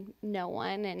 hurt like no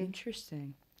one. And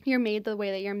interesting. You're made the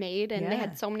way that you're made. And they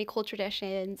had so many cool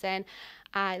traditions. And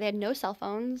they had no cell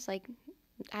phones. Like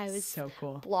I was so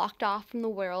cool. blocked off from the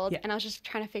world. And I was just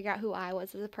trying to figure out who I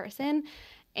was as a person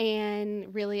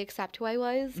and really accept who I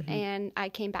was. And I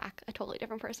came back a totally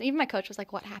different person. Even my coach was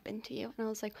like, what happened to you? And I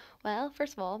was like, well,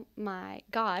 first of all, my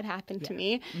God happened to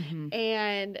me.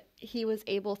 And he was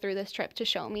able through this trip to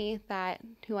show me that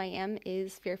who I am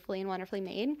is fearfully and wonderfully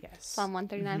made. Psalm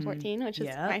 139:14, which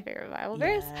is my favorite Bible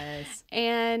verse.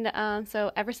 And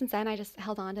so ever since then, I just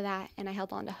held on to that, and I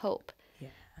held on to hope.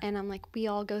 And I'm like, we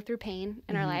all go through pain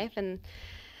in our life, and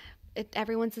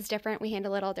everyone's is different. We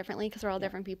handle it all differently because we're all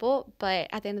different people. But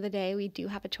at the end of the day, we do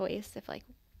have a choice if like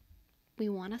we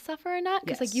want to suffer or not.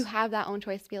 Because like you have that own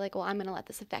choice to be like, well, I'm going to let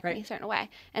this affect me a certain way.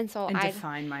 And so I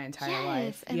define my entire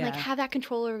life. And like have that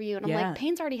control over you. And I'm like,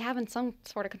 pain's already having some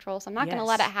sort of control. So I'm not going to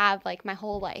let it have like my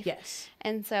whole life.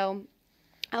 And so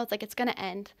I was like, it's going to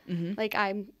end. Like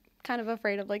I'm kind of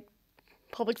afraid of like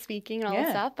public speaking and all that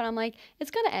stuff, but I'm like,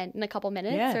 it's gonna end in a couple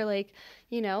minutes, or like,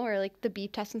 you know, or like the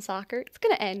beep test in soccer, it's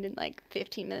gonna end in like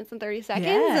 15 minutes and 30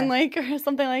 seconds, and like or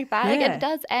something like that. Like it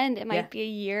does end. It might be a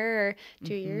year or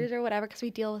 2 years or whatever, because we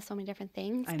deal with so many different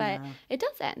things, but it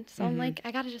does end. So I'm like,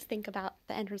 I gotta just think about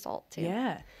the end result too.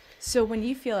 So when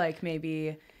you feel like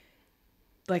maybe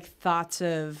like thoughts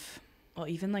of, well,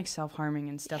 even like self-harming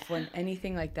and stuff, when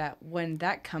anything like that, when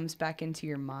that comes back into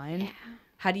your mind,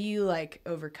 how do you like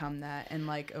overcome that and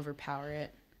like overpower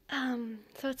it?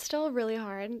 So it's still really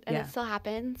hard, and it still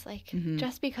happens. Like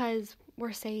just because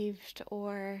we're saved,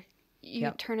 or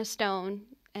you turn a stone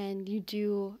and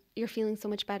you're feeling so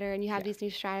much better, and you have these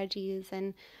new strategies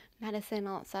and medicine and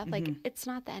all that stuff. Like it's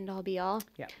not the end all be all.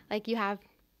 Like you have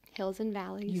hills and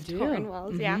valleys, torn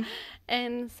wells,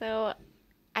 and so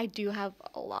I do have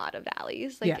a lot of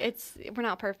valleys. Like we're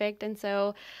not perfect, and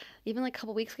so even like a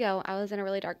couple weeks ago, I was in a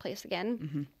really dark place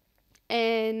again.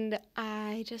 And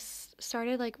I just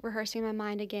started like rehearsing in my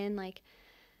mind again, like,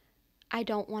 I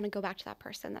don't want to go back to that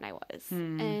person that I was.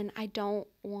 And I don't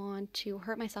want to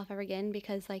hurt myself ever again,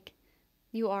 because like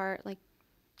you are like,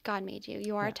 God made you.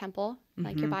 You are a temple,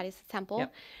 like your body's a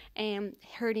temple. And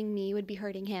hurting me would be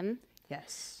hurting him.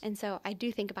 And so I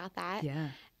do think about that.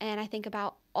 And I think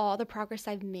about all the progress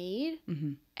I've made.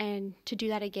 And to do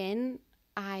that again,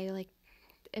 I like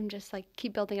am just like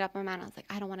keep building it up in my mind. I was like,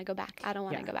 I don't want to go back. I don't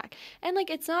want to go back. And like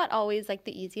it's not always like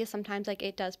the easiest. Sometimes like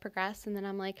it does progress, and then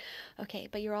I'm like, okay,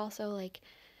 but you're also like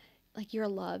you're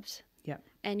loved.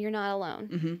 And you're not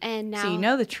alone. And now, so you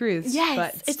know the truth.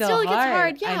 But it still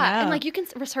hard. Gets hard. And like you can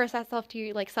rehearse that self to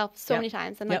you like self so many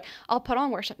times. And like I'll put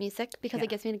on worship music because it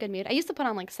gets me in a good mood. I used to put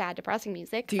on like sad, depressing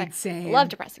music. Dude, same. I love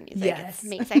depressing music. It's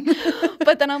amazing.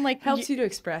 But then I'm like, helps you to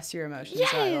express your emotions.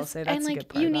 So I will say that's and like a good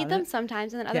part you need about them it.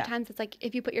 Sometimes, and then other times it's like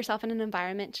if you put yourself in an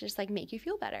environment to just like make you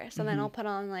feel better. So then I'll put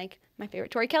on like my favorite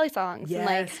Tori Kelly songs and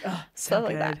like so stuff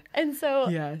like that. And so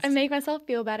I make myself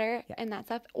feel better and that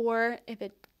stuff. Or if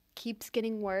it keeps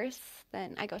getting worse,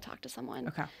 then I go talk to someone.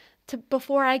 Okay.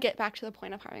 Before I get back to the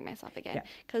point of harming myself again.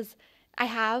 Because I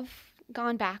have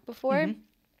gone back before,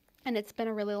 and it's been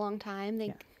a really long time.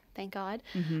 Thank God.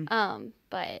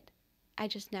 But I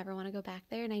just never want to go back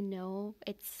there, and I know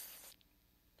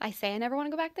I say I never want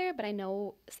to go back there, but I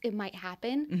know it might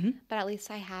happen. But at least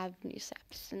I have new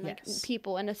steps and like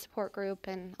people and a support group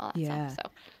and all that stuff.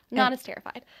 So I'm not as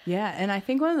terrified. Yeah, and I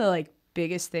think one of the like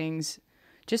biggest things,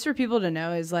 just for people to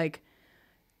know, is like,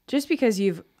 just because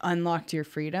you've unlocked your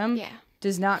freedom,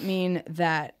 does not mean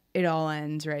that it all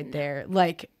ends right there.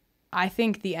 Like, I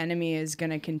think the enemy is going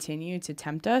to continue to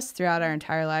tempt us throughout our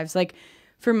entire lives. Like,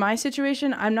 for my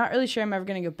situation, I'm not really sure I'm ever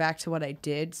going to go back to what I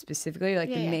did specifically,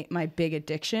 like my big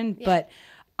addiction. But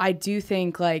I do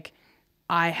think like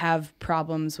I have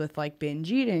problems with like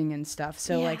binge eating and stuff.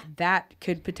 So like that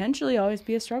could potentially always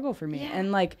be a struggle for me.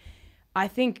 And like, I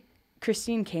think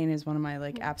Christine Kane is one of my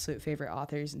like absolute favorite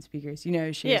authors and speakers. You know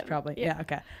who she is probably. Yeah.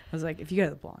 Okay. I was like, if you go to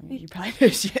the blog, you probably know who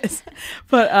she is.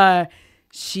 But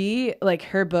she, like,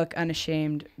 her book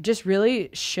Unashamed just really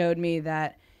showed me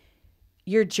that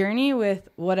your journey with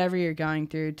whatever you're going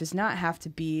through does not have to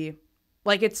be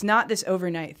like, it's not this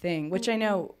overnight thing, which I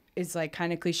know is like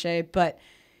kind of cliche, but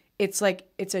it's like,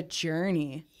 it's a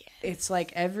journey. It's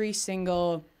like every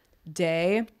single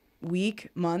day, week,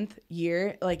 month,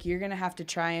 year, like you're going to have to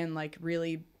try and like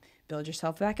really build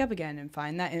yourself back up again and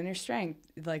find that inner strength,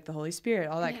 like the Holy Spirit,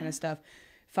 all that kind of stuff.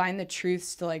 Find the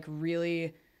truths to like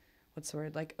really, what's the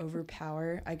word? Like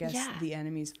overpower, I guess, the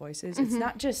enemy's voices. It's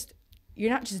not just, you're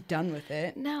not just done with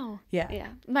it. No. Yeah.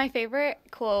 My favorite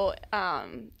quote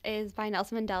is by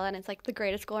Nelson Mandela, and it's like, the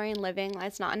greatest glory in living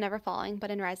lies not in never falling, but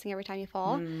in rising every time you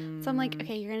fall. So I'm like,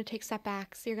 okay, you're going to take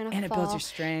setbacks. You're going to fall. And it builds your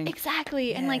strength. Exactly.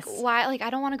 Yes. And like, why? Like, I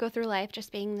don't want to go through life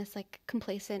just being this like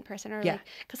complacent person, or like,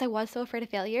 because I was so afraid of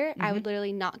failure, I would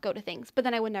literally not go to things, but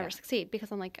then I would never succeed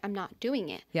because I'm like, I'm not doing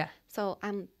it. Yeah. So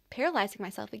I'm paralyzing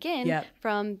myself again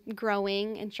from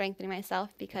growing and strengthening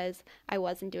myself because I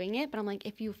wasn't doing it. But I'm like,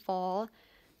 if you fall,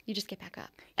 you just get back up.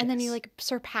 And then you like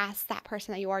surpass that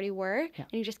person that you already were, and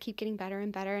you just keep getting better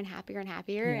and better and happier and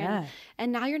happier.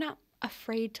 And now you're not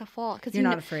afraid to fall because you're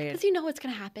not afraid, because you know it's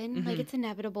going to happen. Like, it's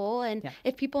inevitable. And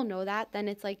if people know that, then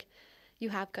it's like you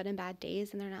have good and bad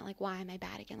days, and they're not like, why am I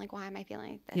bad again? Like, why am I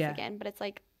feeling like this again? But it's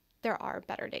like, there are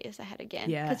better days ahead again,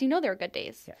 because you know there are good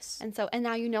days. And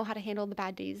now you know how to handle the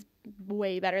bad days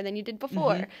way better than you did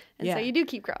before. And so you do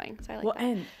keep growing. So I like that.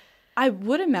 And I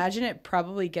would imagine it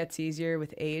probably gets easier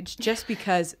with age, just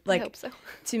because like, I hope so.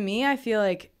 To me, I feel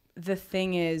like the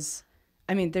thing is,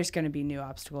 I mean, there's going to be new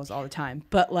obstacles all the time,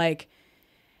 but like,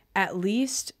 at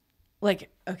least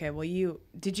like, okay, well,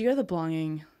 did you go to the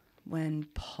belonging when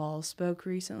Paul spoke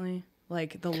recently?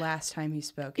 Like the last time he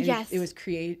spoke. And it was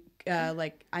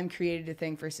like, I'm created to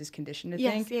think versus conditioned to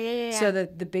think. Yeah. So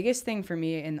the biggest thing for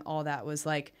me in all that was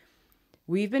like,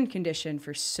 we've been conditioned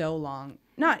for so long,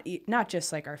 not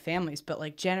just like our families, but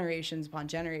like generations upon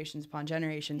generations upon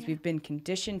generations. We've been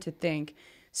conditioned to think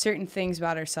certain things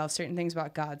about ourselves, certain things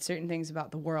about God, certain things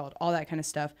about the world, all that kind of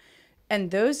stuff. And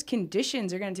those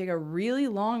conditions are going to take a really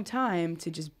long time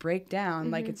to just break down.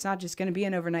 Like, it's not just going to be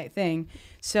an overnight thing.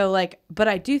 So like, but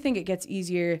I do think it gets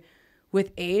easier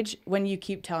with age when you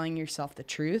keep telling yourself the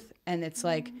truth, and it's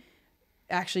like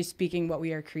actually speaking what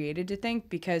we are created to think,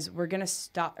 because we're going to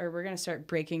start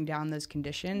breaking down those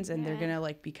conditions, and they're going to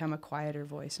like become a quieter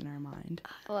voice in our mind.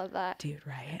 I love that. Dude,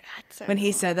 right? So when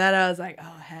he said that, I was like,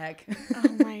 oh heck. Oh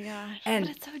my gosh. But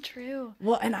it's so true.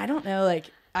 Well, and I don't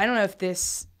know if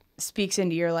this speaks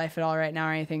into your life at all right now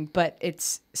or anything, but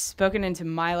it's spoken into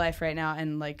my life right now,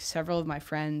 and like several of my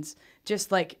friends,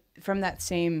 just like from that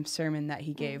same sermon that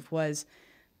he gave, was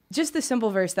just the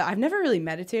simple verse that I've never really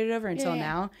meditated over until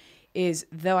now, is,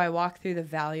 though I walk through the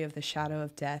valley of the shadow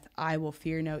of death, I will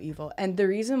fear no evil. And the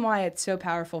reason why it's so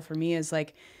powerful for me is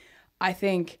like, I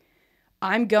think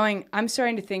I'm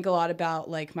starting to think a lot about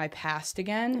like my past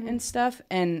again and stuff,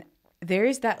 and there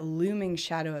is that looming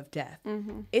shadow of death.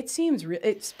 It seems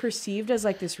it's perceived as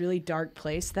like this really dark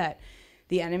place that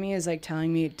the enemy is like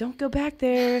telling me, don't go back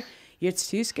there. It's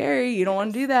too scary. You don't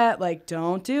want to do that. Like,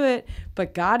 don't do it.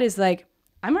 But God is like,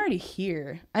 I'm already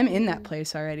here. I'm in that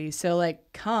place already. So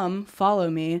like, come follow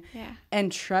me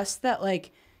and trust that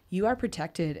like you are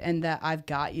protected and that I've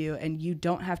got you and you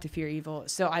don't have to fear evil.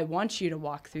 So I want you to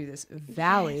walk through this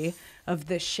valley of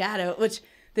the shadow, which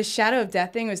the shadow of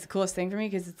death thing was the coolest thing for me,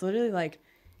 because it's literally like,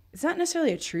 it's not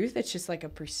necessarily a truth. It's just like a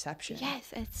perception.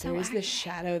 Yes, it's so. There is this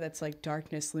shadow that's like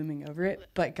darkness looming over it,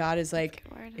 but God is like,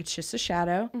 it's just a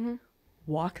shadow.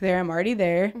 Walk there. I'm already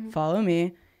there. Follow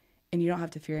me. And you don't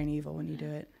have to fear any evil when you do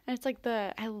it. And it's like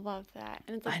I love that.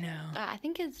 And it's like, I know. I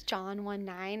think it's John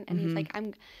 1:9, and he's like,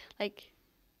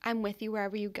 I'm with you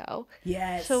wherever you go.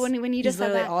 Yes. So when you just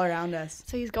said that, all around us.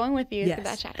 so he's going with you Yes. through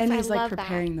that chapter. And so he's I like love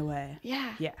preparing that. the way.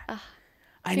 Yeah. Yeah.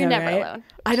 So you're never alone.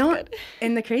 I don't.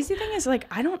 And the crazy thing is, like,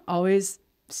 I don't always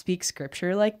speak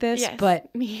scripture like this,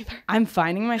 but me either. I'm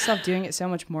finding myself doing it so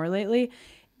much more lately.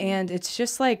 And it's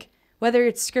just like, whether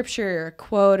it's scripture or a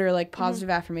quote or like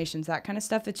positive affirmations, that kind of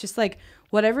stuff, it's just like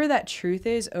whatever that truth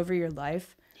is over your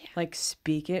life, like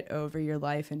speak it over your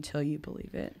life until you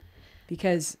believe it,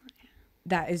 because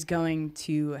that is going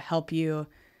to help you,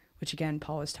 which again,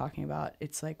 Paul was talking about.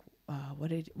 It's like,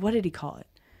 what did he call it?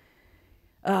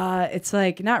 It's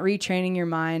like not retraining your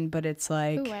mind, but it's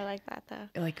like, Ooh, I like that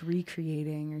though. Like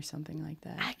recreating or something like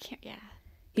that. I can't, yeah.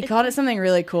 He called it something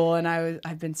really cool, and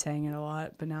I've been saying it a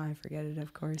lot, but now I forget it,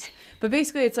 of course. But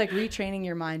basically, it's like retraining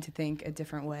your mind to think a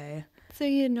different way. So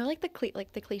like the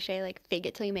cliche, like fake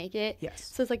it till you make it.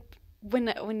 Yes. So it's like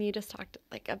when you just talked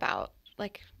like about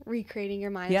like recreating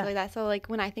your mind, like that. So like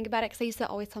when I think about it, because I used to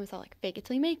always tell myself like fake it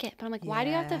till you make it, but I'm like, why do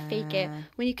you have to fake it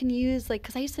when you can use like?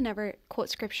 Because I used to never quote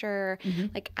scripture.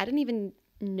 Like I didn't even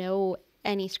know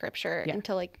any scripture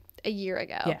until like a year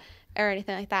ago or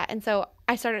anything like that. And so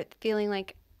I started feeling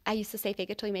like. I used to say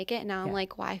fake it till you make it, and now I'm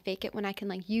like, why fake it when I can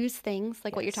like use things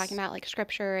like what you're talking about, like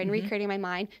scripture and recreating my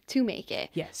mind to make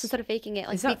it. Yes. So instead of faking it,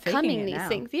 like becoming these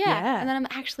things. Yeah. And then I'm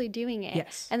actually doing it.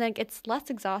 Yes. And then it's less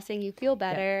exhausting. You feel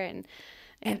better.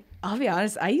 And I'll be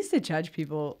honest, I used to judge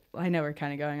people. I know we're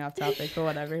kind of going off topic, but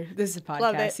whatever. This is a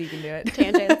podcast, so you can do it.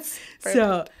 Tangents.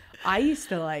 So I used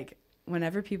to like,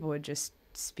 whenever people would just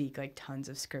speak like tons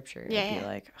of scripture, I'd be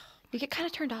like, oh, you get kind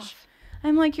of turned off.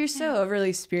 I'm like, you're so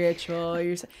overly spiritual.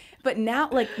 But now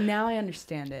I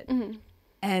understand it.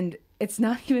 And it's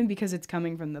not even because it's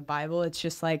coming from the Bible. It's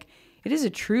just like, it is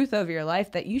a truth over your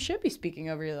life that you should be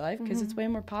speaking over your life, because it's way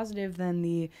more positive and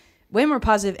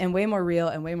way more real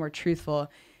and way more truthful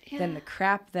than the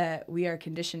crap that we are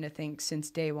conditioned to think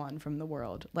since day one from the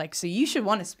world. Like, so you should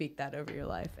want to speak that over your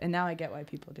life. And now I get why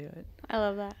people do it. I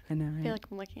love that. I know, right? I feel like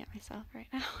I'm looking at myself right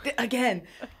now. Again.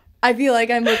 I feel like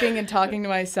I'm looking and talking to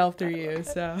myself through you,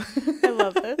 so. I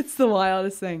love this. It's the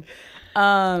wildest thing.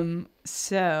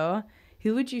 So,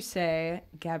 who would you say,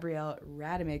 Gabrielle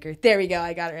Rademaker, there we go,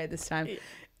 I got it right this time.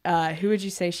 Who would you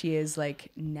say she is,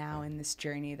 like, now in this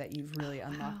journey that you've really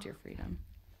unlocked your freedom?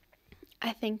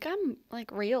 I think I'm,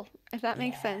 like, real, if that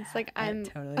makes sense. Like, I'm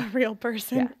a real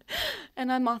person,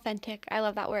 and I'm authentic. I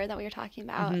love that word that we were talking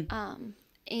about.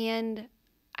 And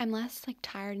I'm less, like,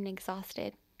 tired and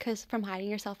exhausted. Because from hiding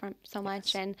yourself from so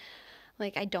much, and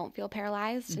like I don't feel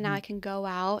paralyzed. And now I can go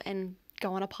out and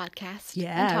go on a podcast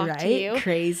and talk to you.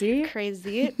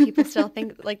 Crazy. People still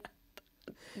think like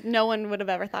no one would have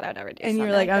ever thought I would ever do. And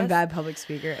you're like, I'm a bad public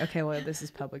speaker. Okay, well, this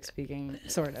is public speaking,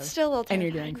 sort of. Still a little terrifying,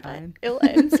 and you're doing fine. It'll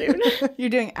end soon.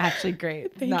 You're doing actually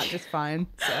great, not just fine.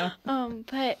 So.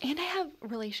 But I have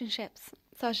relationships.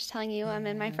 So I was just telling you, I'm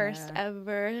in my first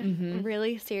ever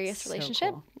really serious relationship.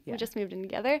 Cool. We just moved in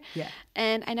together.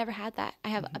 And I never had that. I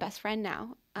have a best friend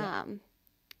now.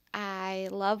 I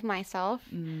love myself.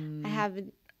 I have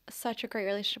such a great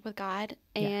relationship with God,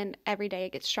 and every day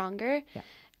it gets stronger.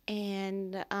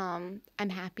 And I'm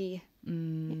happy.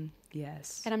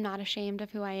 Yes. And I'm not ashamed of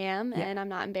who I am, and I'm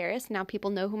not embarrassed. Now people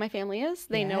know who my family is.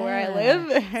 They know where I live.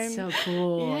 And so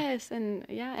cool. Yes, and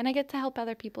and I get to help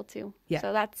other people too.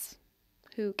 So that's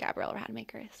who Gabrielle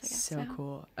Rademaker is, I guess. So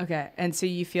cool. Okay. And so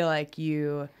you feel like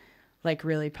you like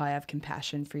really probably have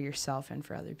compassion for yourself and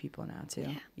for other people now too.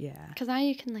 Yeah. Because now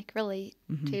you can like relate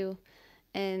to,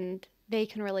 and they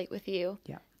can relate with you.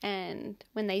 Yeah. And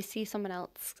when they see someone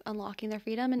else unlocking their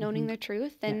freedom and owning their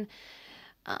truth and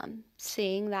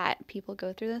seeing that people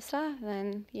go through this stuff,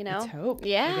 then, you know. It's hope.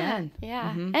 Yeah. Again.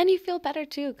 Yeah. And you feel better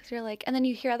too, because you're like, and then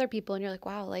you hear other people and you're like,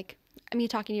 wow, like, I mean,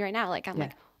 talking to you right now, like, I'm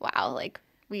like, wow, like,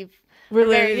 we're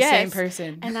literally the same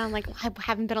person. And I'm like, well, I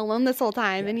haven't been alone this whole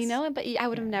time. And you know, but I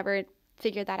would have never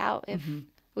figured that out if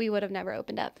we would have never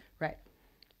opened up. Right.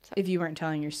 So. If you weren't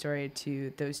telling your story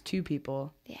to those two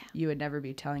people, you would never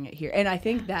be telling it here. And I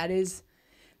think that is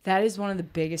one of the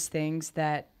biggest things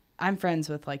that I'm friends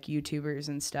with, like YouTubers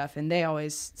and stuff. And they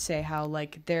always say how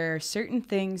like there are certain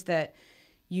things that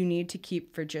you need to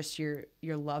keep for just your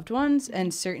loved ones,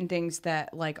 and certain things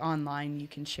that like online you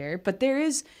can share. But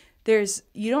there's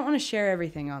you don't want to share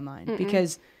everything online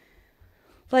because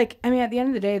like, I mean, at the end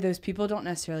of the day, those people don't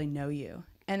necessarily know you.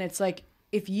 And it's like,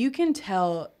 if you can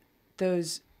tell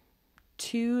those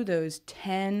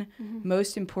 10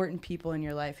 most important people in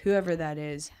your life, whoever that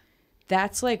is,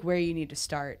 that's like where you need to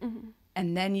start.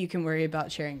 And then you can worry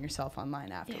about sharing yourself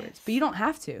online afterwards. But you don't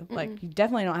have to. Like, you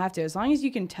definitely don't have to. As long as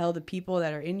you can tell the people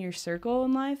that are in your circle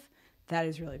in life, that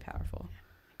is really powerful.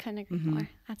 Couldn't agree more.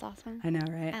 That's awesome. I know,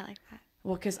 right? I like that.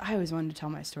 Well, because I always wanted to tell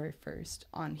my story first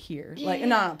on here. Like,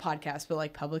 not on a podcast, but,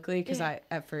 like, publicly. Because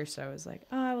at first I was like,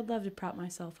 oh, I would love to prop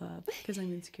myself up because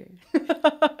I'm insecure.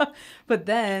 But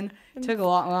then it took a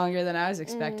lot longer than I was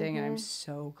expecting. And I'm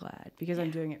so glad because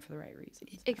I'm doing it for the right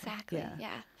reasons. Exactly.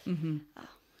 Yeah. Oh,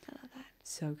 I love that.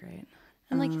 So great.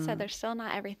 And like you said, there's still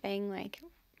not everything like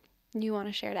you want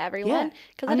to share to everyone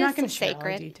because I'm it not is going so to share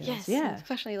sacred. all the details. Yes, Yeah.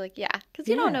 especially like because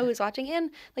you don't know who's watching. And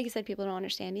like you said, people don't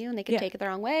understand you, and they can take it the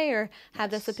wrong way or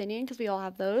have this opinion because we all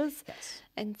have those. Yes.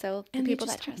 And so the people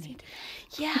that trust you,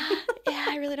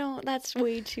 I really don't. That's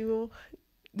way too.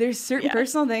 There's certain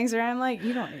personal things where I'm like,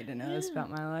 you don't need to know this about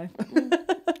my life.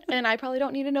 And I probably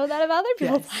don't need to know that of other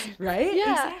people's lives. Right?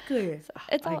 Yeah. Exactly.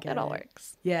 So it all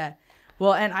works. Yeah.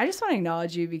 Well, and I just want to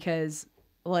acknowledge you because,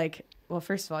 like, well,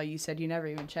 first of all, you said you never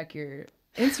even check your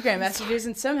Instagram messages,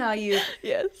 and somehow you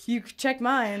checked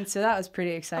mine, so that was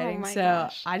pretty exciting. Oh my so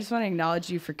gosh. I just want to acknowledge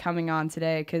you for coming on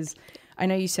today because I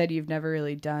know you said you've never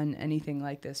really done anything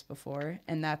like this before,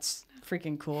 and that's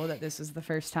freaking cool that this is the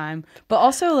first time. But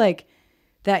also, like,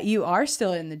 that you are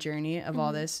still in the journey of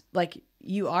all this. Like,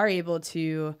 you are able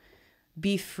to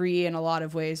be free in a lot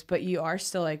of ways, but you are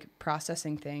still, like,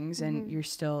 processing things and you're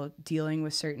still dealing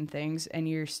with certain things and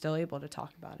you're still able to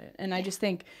talk about it. And I just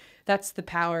think that's the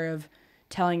power of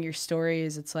telling your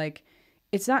stories. It's like,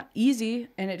 it's not easy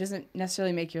and it doesn't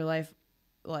necessarily make your life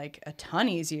like a ton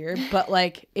easier, but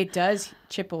like it does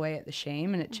chip away at the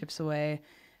shame and it chips away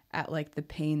at like the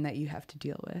pain that you have to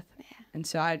deal with. And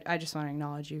so I just want to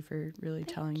acknowledge you for really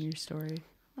telling your story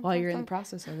while you're in the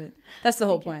process of it. That's the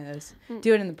whole point of this.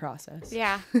 Do it in the process.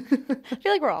 Yeah. I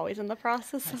feel like we're always in the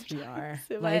process. Yes, we are.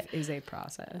 So, Life is a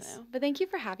process. But thank you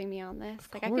for having me on this.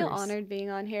 Of I feel honored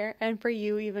being on here and for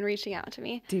you even reaching out to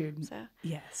me. Dude, so.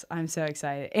 Yes, I'm so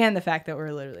excited. And the fact that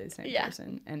we're literally the same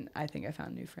person. And I think I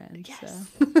found new friends. Yes.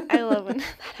 So. I love when that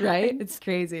Right? happens. It's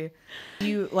crazy.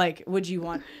 You, like, would you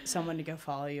want someone to go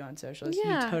follow you on socials?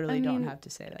 Yeah, You totally don't have to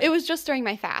say that. It was just during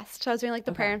my fast. So I was doing like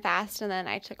the prayer and fast, and then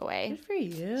I took away Good for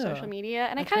you. social media.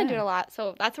 And I kind of do it a lot.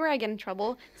 So that's where I get in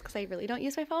trouble. It's because I really don't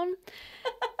use my phone.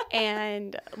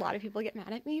 And a lot of people get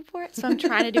mad at me for it. So I'm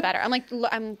trying to do better. I'm like,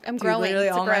 I'm Dude, growing. Literally,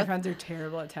 it's all growth. my friends are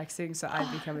terrible at texting, so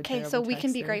I've become a terrible Okay, so we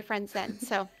can be texter. great friends then.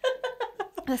 So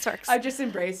this works. I just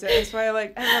embrace it. That's why I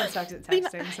like everyone sucks at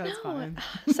texting, so it's fine.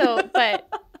 So, but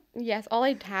yes, all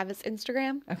I have is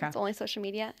Instagram. Okay. It's only social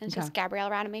media. And it's just Gabrielle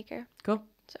Rademaker. Cool.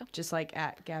 So Just like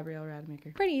at Gabrielle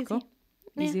Rademaker. pretty easy. Cool.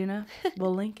 Easy enough.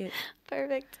 We'll link it.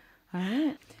 Perfect. All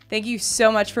right. Thank you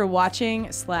so much for watching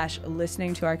 /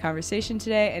 listening to our conversation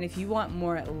today. And if you want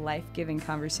more life-giving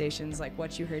conversations like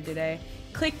what you heard today,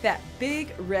 click that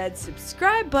big red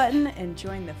subscribe button and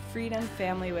join the Freedom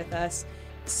family with us.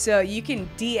 So you can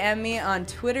DM me on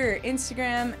Twitter or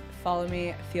Instagram. Follow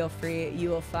me. Feel free. You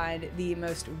will find the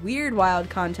most weird, wild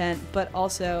content, but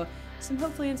also some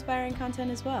hopefully inspiring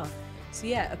content as well. So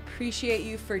yeah, appreciate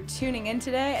you for tuning in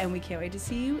today, and we can't wait to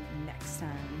see you next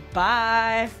time.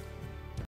 Bye.